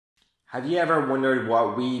Have you ever wondered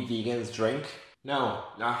what we vegans drink? No,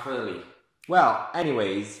 not really. Well,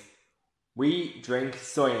 anyways, we drink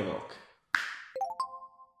soya milk.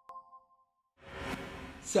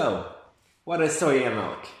 So, what is soya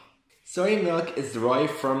milk? Soya milk is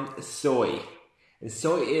derived from soy. And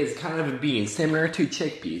soy is kind of a bean, similar to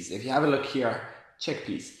chickpeas. If you have a look here,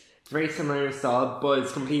 chickpeas. It's very similar in style, but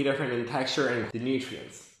it's completely different in texture and the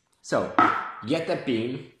nutrients. So, you get that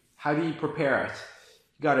bean. How do you prepare it?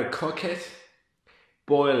 You gotta cook it,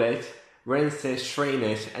 boil it, rinse it, strain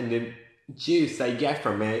it, and the juice that you get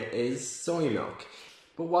from it is soy milk.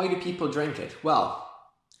 But why do people drink it? Well,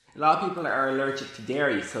 a lot of people are allergic to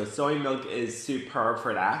dairy, so soy milk is superb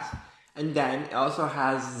for that. And then it also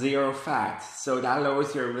has zero fat, so that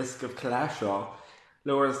lowers your risk of cholesterol,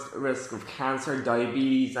 lowers risk of cancer,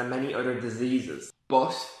 diabetes, and many other diseases.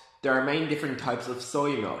 But there are many different types of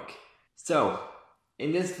soy milk. So,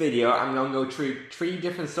 in this video, I'm going to go through 3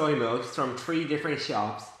 different soy milks from 3 different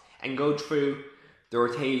shops and go through their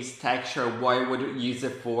taste, texture, what I would use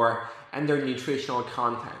it for, and their nutritional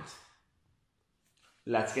content.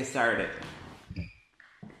 Let's get started.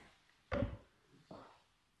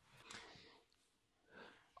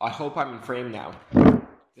 I hope I'm in frame now.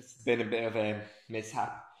 This has been a bit of a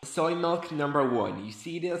mishap. Soy milk number 1. You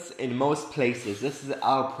see this in most places. This is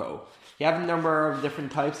Alpro. You have a number of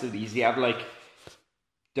different types of these. You have like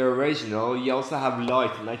the original. You also have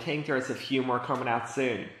light, and I think there's a few more coming out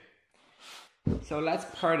soon. So let's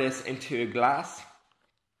pour this into a glass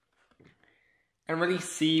and really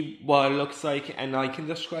see what it looks like, and I can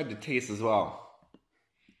describe the taste as well.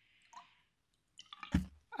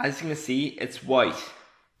 As you can see, it's white.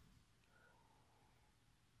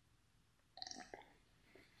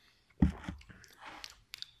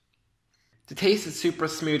 The taste is super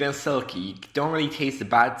smooth and silky. You don't really taste the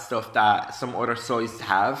bad stuff that some other soys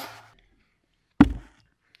have.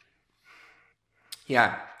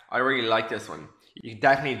 Yeah, I really like this one. You can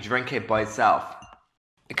definitely drink it by itself.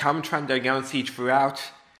 A common trend that you're going to see throughout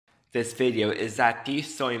this video is that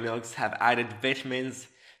these soy milks have added vitamins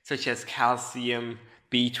such as calcium,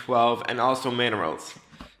 B12, and also minerals.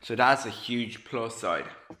 So that's a huge plus side.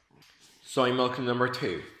 Soy milk number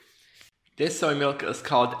 2. This soy milk is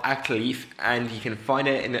called Acti Leaf, and you can find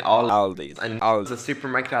it in all ALDIs. And ALDI is a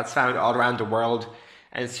supermarket that's found all around the world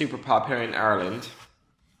and super popular in Ireland.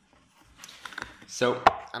 So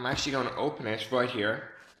I'm actually going to open it right here.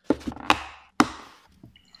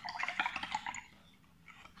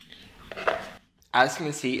 As you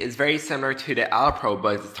can see, it's very similar to the Alpro,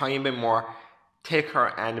 but it's a tiny bit more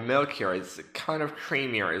thicker and milkier. It's kind of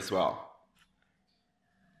creamier as well.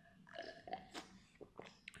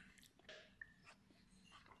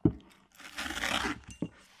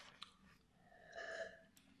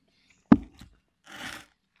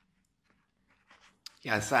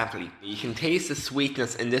 Yeah, exactly. You can taste the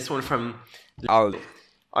sweetness in this one from ALDI.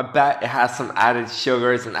 I bet it has some added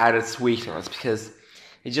sugars and added sweeteners because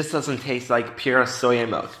it just doesn't taste like pure soya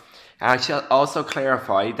milk. And I should also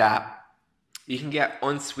clarify that you can get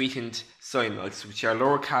unsweetened soy milks, which are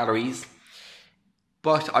lower calories,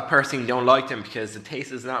 but I personally don't like them because the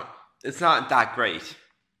taste is not that great.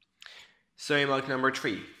 Soya milk number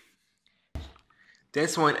 3.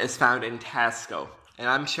 This one is found in Tesco. And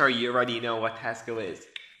I'm sure you already know what Tesco is.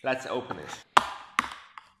 Let's open it.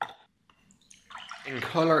 In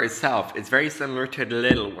colour itself, it's very similar to the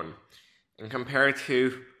little one. And compared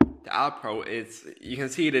to the Alpro, you can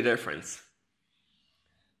see the difference.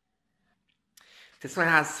 This one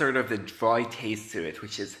has sort of the dry taste to it,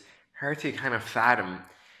 which is hard to kind of fathom.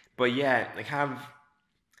 But yeah, it kind of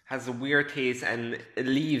has a weird taste, and it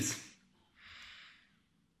leaves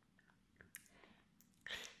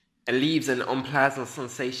an unpleasant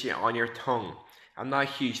sensation on your tongue. I'm not a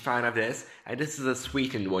huge fan of this, and this is a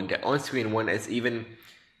sweetened one. The unsweetened one is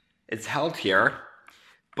it's healthier,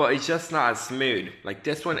 but it's just not as smooth. Like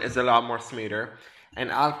this one is a lot more smoother,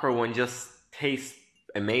 and Alpro one just tastes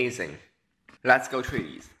amazing. Let's go through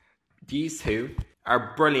these. These 2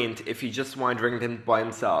 are brilliant if you just want to drink them by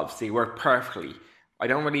themselves. They work perfectly. I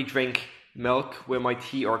don't really drink milk with my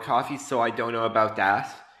tea or coffee, so I don't know about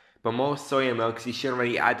that. But most soya milks, you shouldn't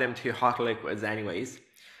really add them to hot liquids anyways.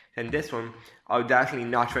 And this one, I would definitely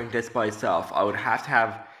not drink this by itself. I would have to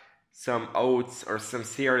have some oats or some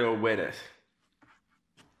cereal with it.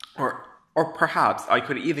 Or perhaps I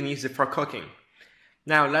could even use it for cooking.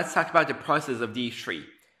 Now let's talk about the prices of these 3.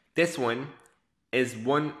 This one is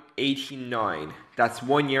 €1.89. That's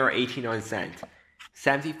 €1.89.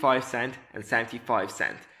 75 cents and 75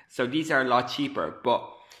 cents. So these are a lot cheaper. But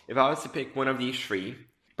if I was to pick one of these 3,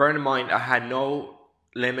 bear in mind I had no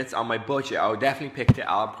limits on my budget, I would definitely pick the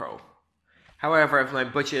Alpro. However, if my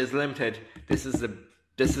budget is limited, this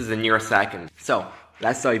is a near second. So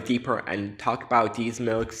let's dive deeper and talk about these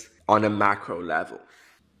milks on a macro level.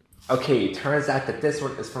 Okay, it turns out that this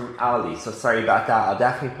one is from ALDI, so sorry about that. I'll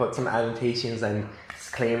definitely put some annotations and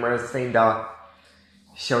disclaimers saying that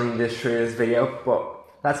showing this through this video, but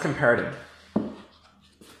let's compare them.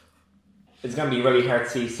 It's going to be really hard to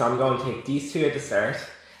see, so I'm going to take these two at the start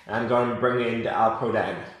and I'm going to bring in the Alpro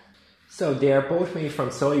then. So they are both made from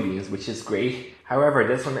soybeans, which is great. However,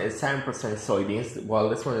 this one is 7% soybeans, while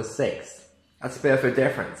this one is 6%. That's a bit of a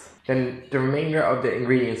difference. Then the remainder of the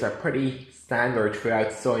ingredients are pretty standard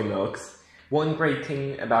throughout soy milks. One great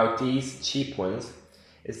thing about these cheap ones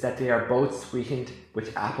is that they are both sweetened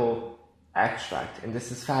with apple extract, and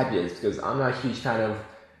this is fabulous because I'm not a huge fan of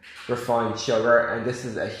refined sugar, and this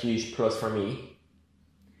is a huge plus for me.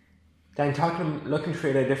 Then looking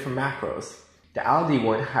through the different macros, the ALDI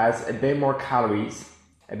one has a bit more calories,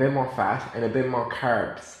 a bit more fat, and a bit more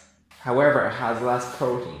carbs. However, it has less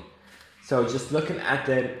protein. So just looking at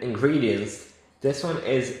the ingredients, this one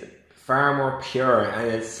is far more pure and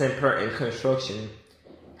it's simpler in construction.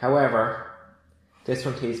 However, this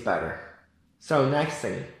one tastes better. So next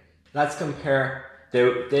thing, let's compare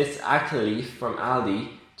this Acti Leaf from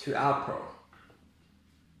ALDI to Alpro.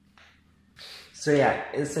 So yeah,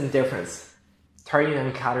 instant difference.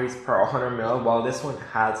 39 calories per 100 ml, while this one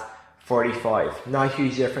has 45. Not a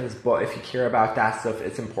huge difference, but if you care about that stuff,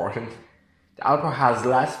 it's important. The Alpro has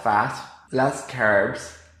less fat, less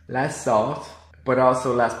carbs, less salt, but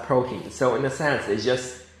also less protein. So in a sense, it's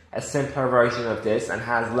just a simpler version of this and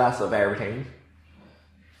has less of everything.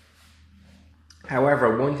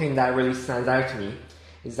 However, one thing that really stands out to me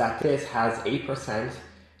is that this has 8%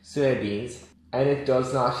 soybeans and it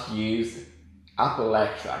does not use apple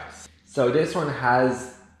extracts. So this one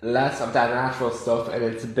has less of that natural stuff and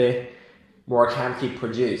it's a bit more chemically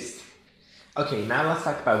produced. Okay, now let's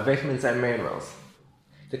talk about vitamins and minerals.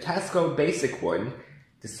 The Tesco basic one,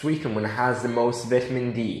 the sweetened one, has the most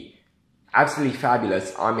vitamin D. Absolutely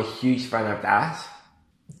fabulous. I'm a huge fan of that.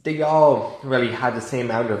 They all really had the same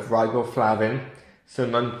amount of riboflavin, so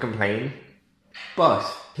none complain. But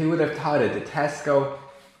who would have thought it? The Tesco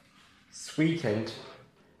sweetened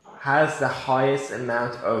has the highest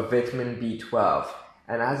amount of vitamin B12,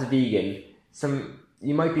 and as a vegan,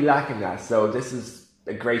 you might be lacking that, so this is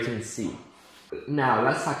a great thing to see. Now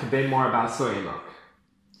let's talk a bit more about soya milk.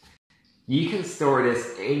 You can store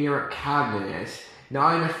this in your cabinet,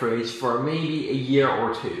 not in a fridge, for maybe a year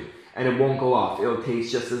or two, and it won't go off. It'll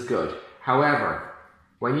taste just as good. However,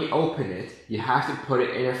 when you open it, you have to put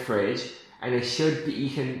it in a fridge, and it should be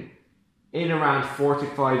eaten in around 4 to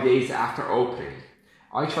 5 days after opening.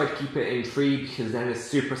 I try to keep it in 3 because then it's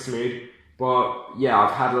super smooth, but yeah,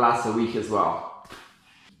 I've had it last a week as well.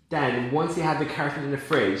 Then, once you have the carton in the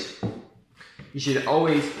fridge, you should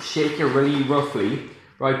always shake it really roughly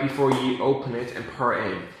right before you open it and pour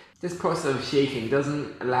it in. This process of shaking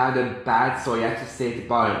doesn't allow the bad soya to stay at the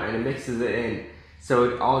bottom, and it mixes it in, so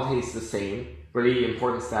it all tastes the same. Really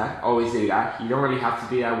important step, always do that. You don't really have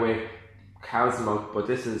to do that with cow's milk, but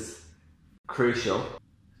this is crucial.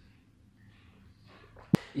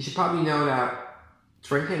 You should probably know that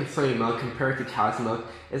drinking soy milk compared to cow's milk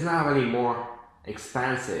is not really more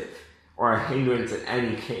expensive or a hindrance in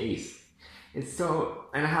any case. And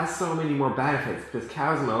it has so many more benefits, because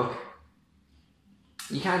cow's milk,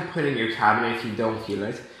 you can't put in your cabinet if you don't feel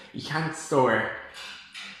it. You can't store it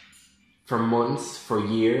for months, for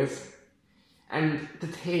years. And the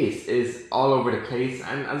taste is all over the place,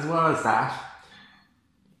 and as well as that,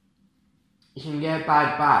 you can get a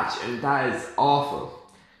bad batch, and that is awful.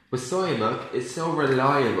 With soy milk, it's so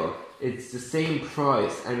reliable. It's the same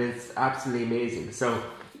price, and it's absolutely amazing. So,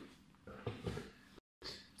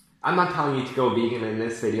 I'm not telling you to go vegan in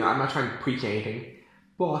this video. I'm not trying to preach anything.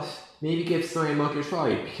 But maybe give soy milk a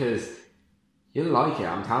try, because you'll like it,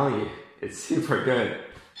 I'm telling you. It's super good.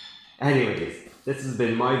 Anyways, this has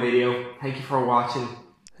been my video. Thank you for watching.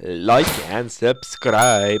 Like and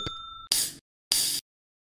subscribe.